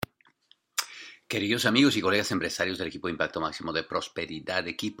Queridos amigos y colegas empresarios del equipo de Impacto Máximo de Prosperidad,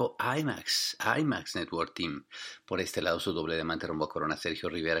 equipo IMAX Network Team. Por este lado, su doble diamante rumbo a Corona, Sergio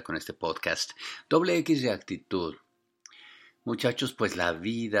Rivera, con este podcast Doble X de actitud. Muchachos, pues la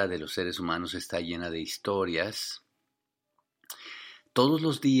vida de los seres humanos está llena de historias. Todos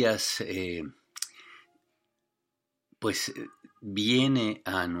los días, viene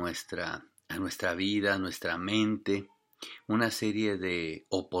a nuestra vida, a nuestra mente, una serie de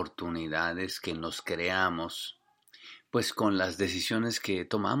oportunidades que nos creamos, pues con las decisiones que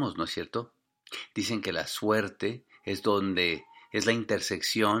tomamos, ¿no es cierto? Dicen que la suerte es la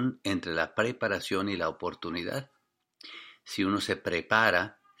intersección entre la preparación y la oportunidad. Si uno se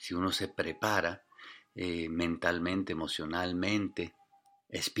prepara mentalmente, emocionalmente,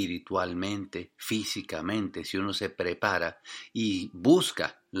 espiritualmente, físicamente, si uno se prepara y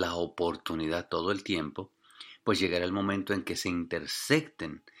busca la oportunidad todo el tiempo, pues llegará el momento en que se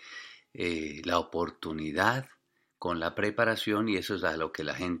intersecten la oportunidad con la preparación, y eso es a lo que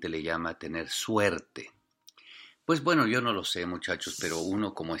la gente le llama tener suerte. Pues bueno, yo no lo sé, muchachos, pero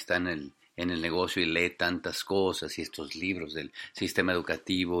uno, como está en el negocio y lee tantas cosas y estos libros del sistema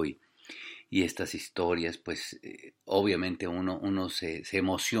educativo y estas historias, pues obviamente uno se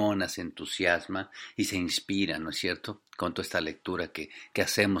emociona, se entusiasma y se inspira, ¿no es cierto?, con toda esta lectura que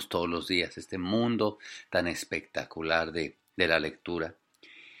hacemos todos los días, este mundo tan espectacular de la lectura.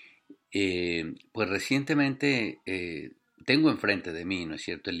 Pues recientemente tengo enfrente de mí, ¿no es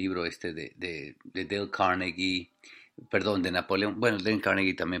cierto?, el libro de Dale Carnegie, perdón, de Napoleón, bueno, el de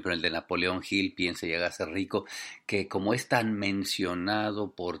Carnegie también, pero el de Napoleón Hill, Piense y hágase rico, que como es tan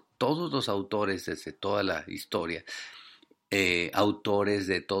mencionado por todos los autores desde toda la historia, autores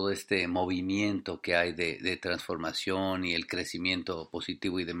de todo este movimiento que hay de transformación y el crecimiento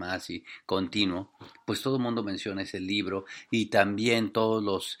positivo y demás y continuo, pues todo el mundo menciona ese libro, y también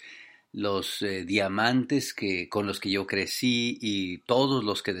todos los diamantes con los que yo crecí y todos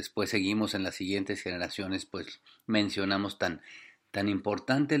los que después seguimos en las siguientes generaciones, pues mencionamos tan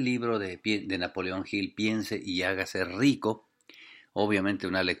importante el libro de Napoleón Hill, Piense y hágase rico. Obviamente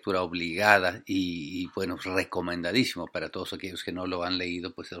una lectura obligada y bueno, recomendadísimo para todos aquellos que no lo han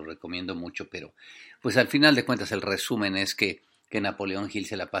leído, pues se lo recomiendo mucho, pero pues al final de cuentas el resumen es que Napoleón Hill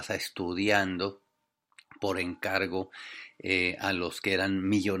se la pasa estudiando por encargo a los que eran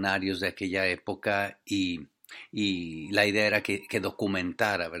millonarios de aquella época, y la idea era que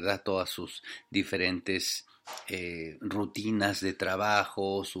documentara, ¿verdad?, todas sus diferentes rutinas de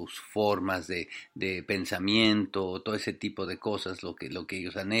trabajo, sus formas de pensamiento, todo ese tipo de cosas, lo que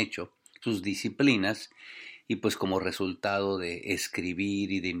ellos han hecho, sus disciplinas, y pues como resultado de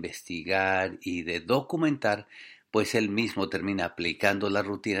escribir y de investigar y de documentar, pues él mismo termina aplicando las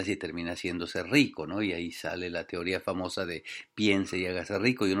rutinas y termina haciéndose rico, ¿no? Y ahí sale la teoría famosa de piense y hágase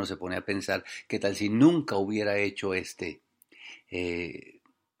rico, y uno se pone a pensar, ¿qué tal si nunca hubiera hecho este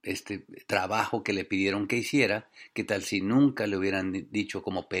trabajo que le pidieron que hiciera? ¿Qué tal si nunca le hubieran dicho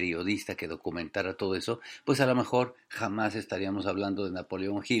como periodista que documentara todo eso? Pues a lo mejor jamás estaríamos hablando de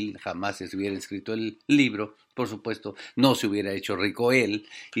Napoleón Hill, jamás se hubiera escrito el libro, por supuesto, no se hubiera hecho rico él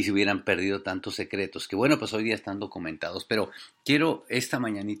y se hubieran perdido tantos secretos que, bueno, pues hoy día están documentados. Pero quiero esta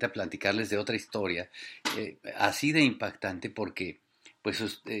mañanita platicarles de otra historia así de impactante, porque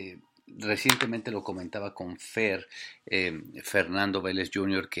pues recientemente lo comentaba con Fernando Vélez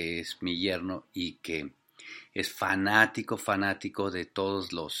Jr., que es mi yerno y que es fanático de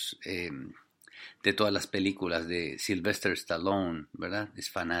de todas las películas de Sylvester Stallone, ¿verdad? Es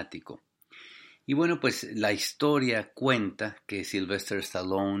fanático. Y bueno, pues la historia cuenta que Sylvester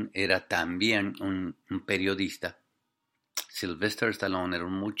Stallone era también un periodista. Sylvester Stallone era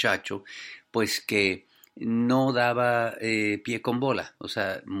un muchacho, pues que no daba pie con bola, o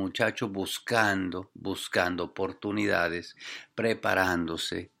sea, muchacho buscando oportunidades,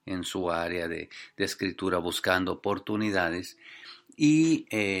 preparándose en su área de escritura, buscando oportunidades, y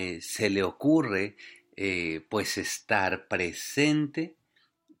se le ocurre pues estar presente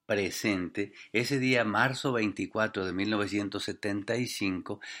ese día, marzo 24 de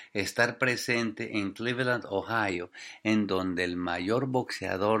 1975, estar presente en Cleveland, Ohio, en donde el mayor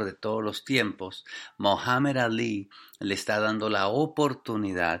boxeador de todos los tiempos, Muhammad Ali, le está dando la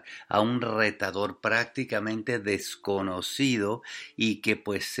oportunidad a un retador prácticamente desconocido, y que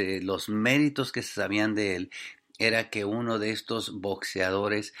pues los méritos que se sabían de él era que uno de estos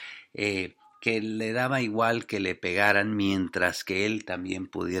boxeadores que le daba igual que le pegaran, mientras que él también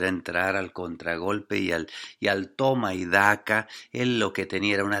pudiera entrar al contragolpe y al toma y daca. Él lo que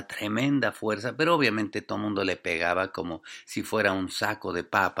tenía era una tremenda fuerza, pero obviamente todo el mundo le pegaba como si fuera un saco de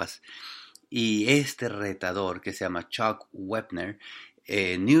papas. Y este retador, que se llama Chuck Wepner,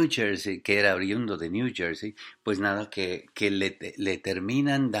 New Jersey, que era oriundo de New Jersey, pues nada, que le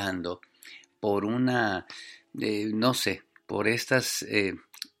terminan dando por una, no sé, por estas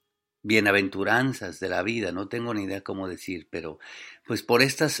bienaventuranzas de la vida, no tengo ni idea cómo decir, pero pues por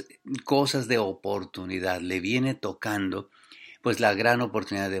estas cosas de oportunidad le viene tocando pues la gran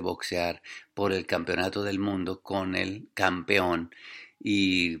oportunidad de boxear por el campeonato del mundo con el campeón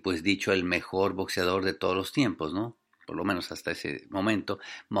y pues dicho el mejor boxeador de todos los tiempos, ¿no? Por lo menos hasta ese momento,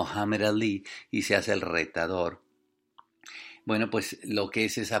 Muhammad Ali, y se hace el retador. Bueno, pues lo que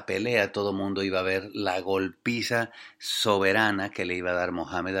es esa pelea, todo mundo iba a ver la golpiza soberana que le iba a dar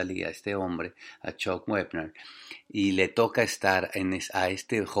Muhammad Ali a este hombre, a Chuck Wepner, y le toca estar a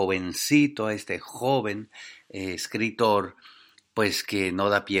este jovencito, a este joven escritor, pues que no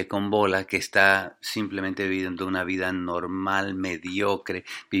da pie con bola, que está simplemente viviendo una vida normal, mediocre,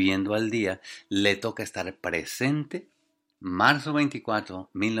 viviendo al día, le toca estar presente, marzo 24,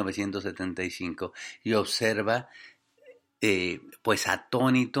 1975, y observa pues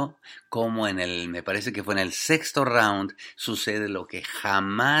atónito como me parece que fue en el sexto round, sucede lo que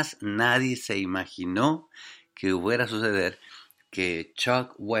jamás nadie se imaginó que hubiera a suceder, que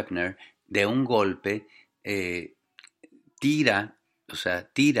Chuck Wepner de un golpe tira, o sea,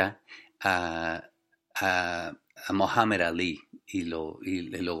 tira a, a Muhammad Ali y lo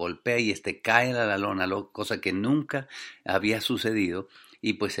golpea y cae a la lona, cosa que nunca había sucedido.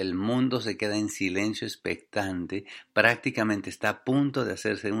 Y pues el mundo se queda en silencio expectante, prácticamente está a punto de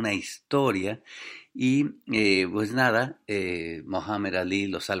hacerse una historia y pues nada, Muhammad Ali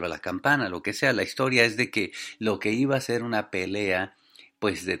lo salva la campana, lo que sea. La historia es de que lo que iba a ser una pelea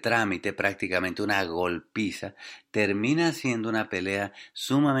pues de trámite, prácticamente una golpiza, termina siendo una pelea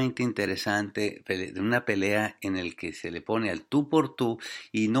sumamente interesante, una pelea en el que se le pone al tú por tú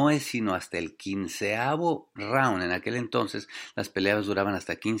y no es sino hasta el 15º round. En aquel entonces las peleas duraban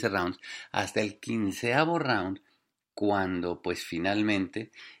hasta 15 rounds, hasta el 15º round cuando pues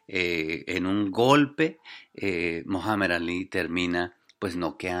finalmente en un golpe Muhammad Ali termina pues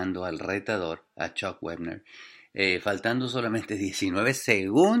noqueando al retador, a Chuck Wepner, faltando solamente 19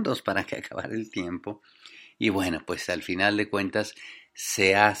 segundos para que acabara el tiempo. Y bueno, pues al final de cuentas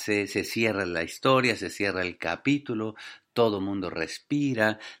se cierra la historia, se cierra el capítulo, todo el mundo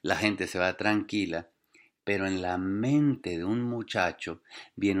respira, la gente se va tranquila, pero en la mente de un muchacho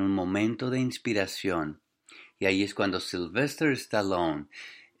viene un momento de inspiración y ahí es cuando Sylvester Stallone,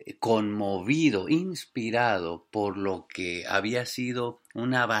 conmovido, inspirado por lo que había sido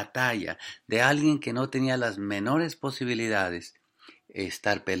una batalla de alguien que no tenía las menores posibilidades,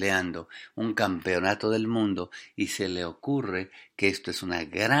 estar peleando un campeonato del mundo y se le ocurre que esto es una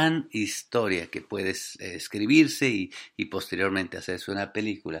gran historia que puede escribirse y posteriormente hacerse una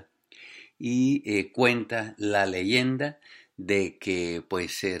película y cuenta la leyenda de que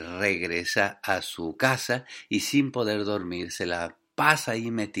pues se regresa a su casa y sin poder dormir se la pasa ahí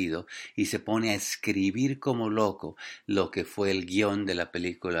metido y se pone a escribir como loco lo que fue el guión de la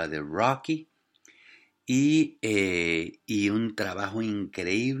película de Rocky y un trabajo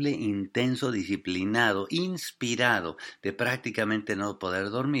increíble, intenso, disciplinado, inspirado de prácticamente no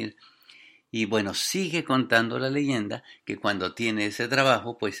poder dormir. Y bueno, sigue contando la leyenda que cuando tiene ese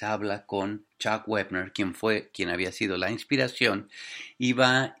trabajo, pues habla con Chuck Wepner, quien había sido la inspiración, y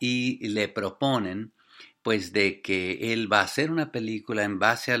va y le proponen pues de que él va a hacer una película en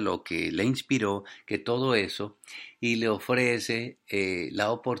base a lo que le inspiró, que todo eso, y le ofrece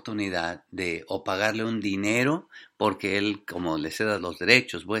la oportunidad de o pagarle un dinero, porque él como le ceda los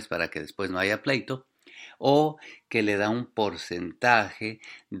derechos, pues para que después no haya pleito, o que le da un porcentaje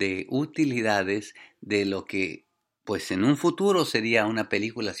de utilidades de lo que pues en un futuro sería una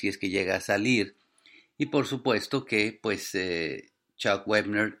película si es que llega a salir. Y por supuesto que pues Chuck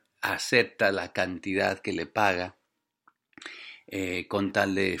Wepner acepta la cantidad que le paga con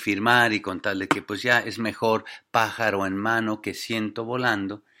tal de firmar y con tal de que pues ya es mejor pájaro en mano que ciento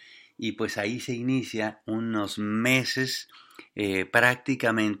volando. Y pues ahí se inicia unos meses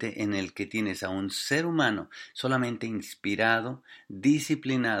prácticamente en el que tienes a un ser humano solamente inspirado,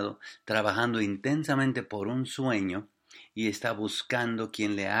 disciplinado, trabajando intensamente por un sueño y está buscando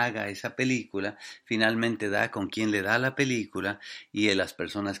quien le haga esa película, finalmente da con quien le da la película y las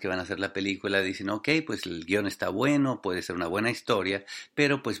personas que van a hacer la película dicen, ok, pues el guión está bueno, puede ser una buena historia,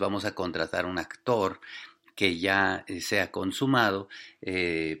 pero pues vamos a contratar un actor que ya sea consumado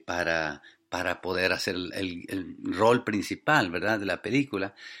para poder hacer el rol principal, ¿verdad?, de la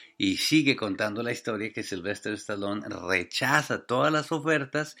película. Y sigue contando la historia que Sylvester Stallone rechaza todas las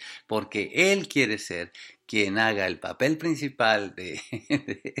ofertas porque él quiere ser quien haga el papel principal de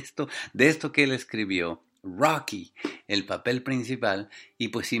esto que él escribió Rocky el papel principal, y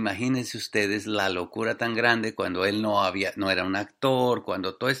pues imagínense ustedes la locura tan grande cuando él no era un actor,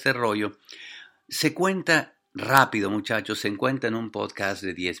 cuando todo este rollo se cuenta rápido, muchachos, se cuenta en un podcast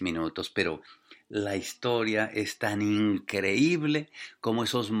de 10 minutos, pero la historia es tan increíble como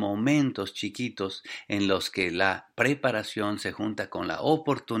esos momentos chiquitos en los que la preparación se junta con la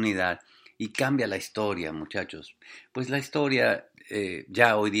oportunidad y cambia la historia, muchachos. Pues la historia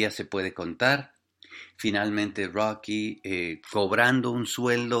ya hoy día se puede contar. Finalmente Rocky, cobrando un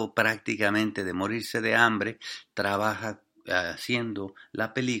sueldo prácticamente de morirse de hambre, trabaja haciendo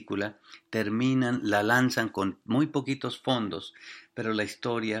la película, la lanzan con muy poquitos fondos, pero la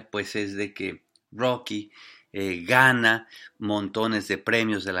historia pues es de que Rocky gana montones de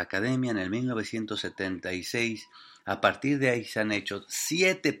premios de la Academia en el 1976. A partir de ahí se han hecho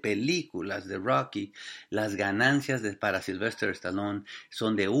 7 películas de Rocky. Las ganancias para Sylvester Stallone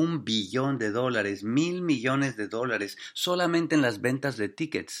son de $1 billón, $1,000 millones, solamente en las ventas de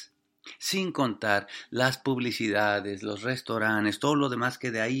tickets, sin contar las publicidades, los restaurantes, todo lo demás que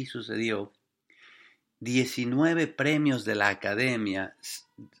de ahí sucedió. 19 premios de la Academia,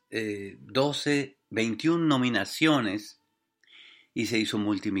 21 nominaciones, y se hizo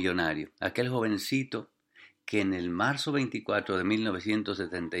multimillonario. Aquel jovencito que en el marzo 24 de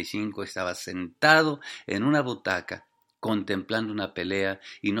 1975 estaba sentado en una butaca contemplando una pelea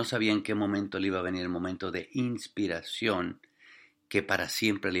y no sabía en qué momento le iba a venir el momento de inspiración que para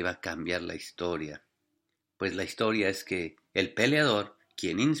siempre le iba a cambiar la historia. Pues la historia es que el peleador,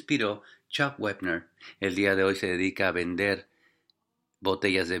 quien inspiró, Chuck Wepner, el día de hoy se dedica a vender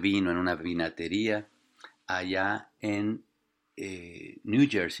botellas de vino en una vinatería allá en New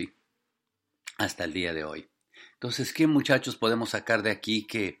Jersey hasta el día de hoy. Entonces, ¿qué muchachos podemos sacar de aquí?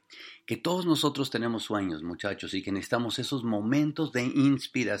 Que todos nosotros tenemos sueños, muchachos, y que necesitamos esos momentos de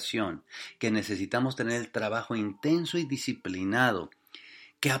inspiración, que necesitamos tener el trabajo intenso y disciplinado,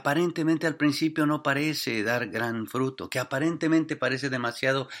 que aparentemente al principio no parece dar gran fruto, que aparentemente parece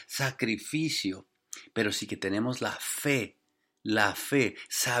demasiado sacrificio, pero sí que tenemos la fe,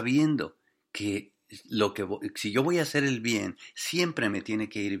 sabiendo que si yo voy a hacer el bien, siempre me tiene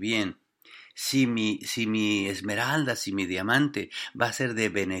que ir bien. Si mi esmeralda, si mi diamante va a ser de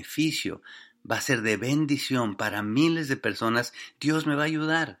beneficio, va a ser de bendición para miles de personas, Dios me va a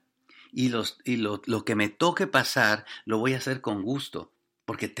ayudar. Y lo que me toque pasar, lo voy a hacer con gusto,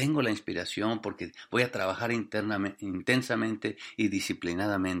 porque tengo la inspiración, porque voy a trabajar intensamente y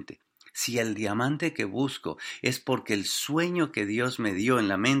disciplinadamente. Si el diamante que busco es porque el sueño que Dios me dio en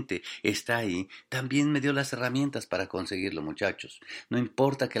la mente está ahí, también me dio las herramientas para conseguirlo, muchachos. No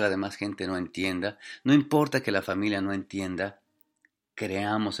importa que la demás gente no entienda, no importa que la familia no entienda,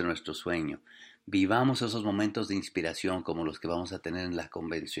 creamos en nuestro sueño. Vivamos esos momentos de inspiración como los que vamos a tener en la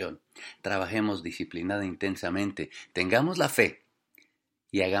convención. Trabajemos disciplinada e intensamente, tengamos la fe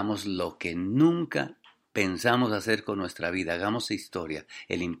y hagamos lo que nunca pensamos hacer con nuestra vida. Hagamos historia,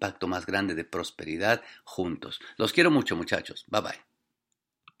 el impacto más grande de prosperidad juntos. Los quiero mucho, muchachos. Bye bye.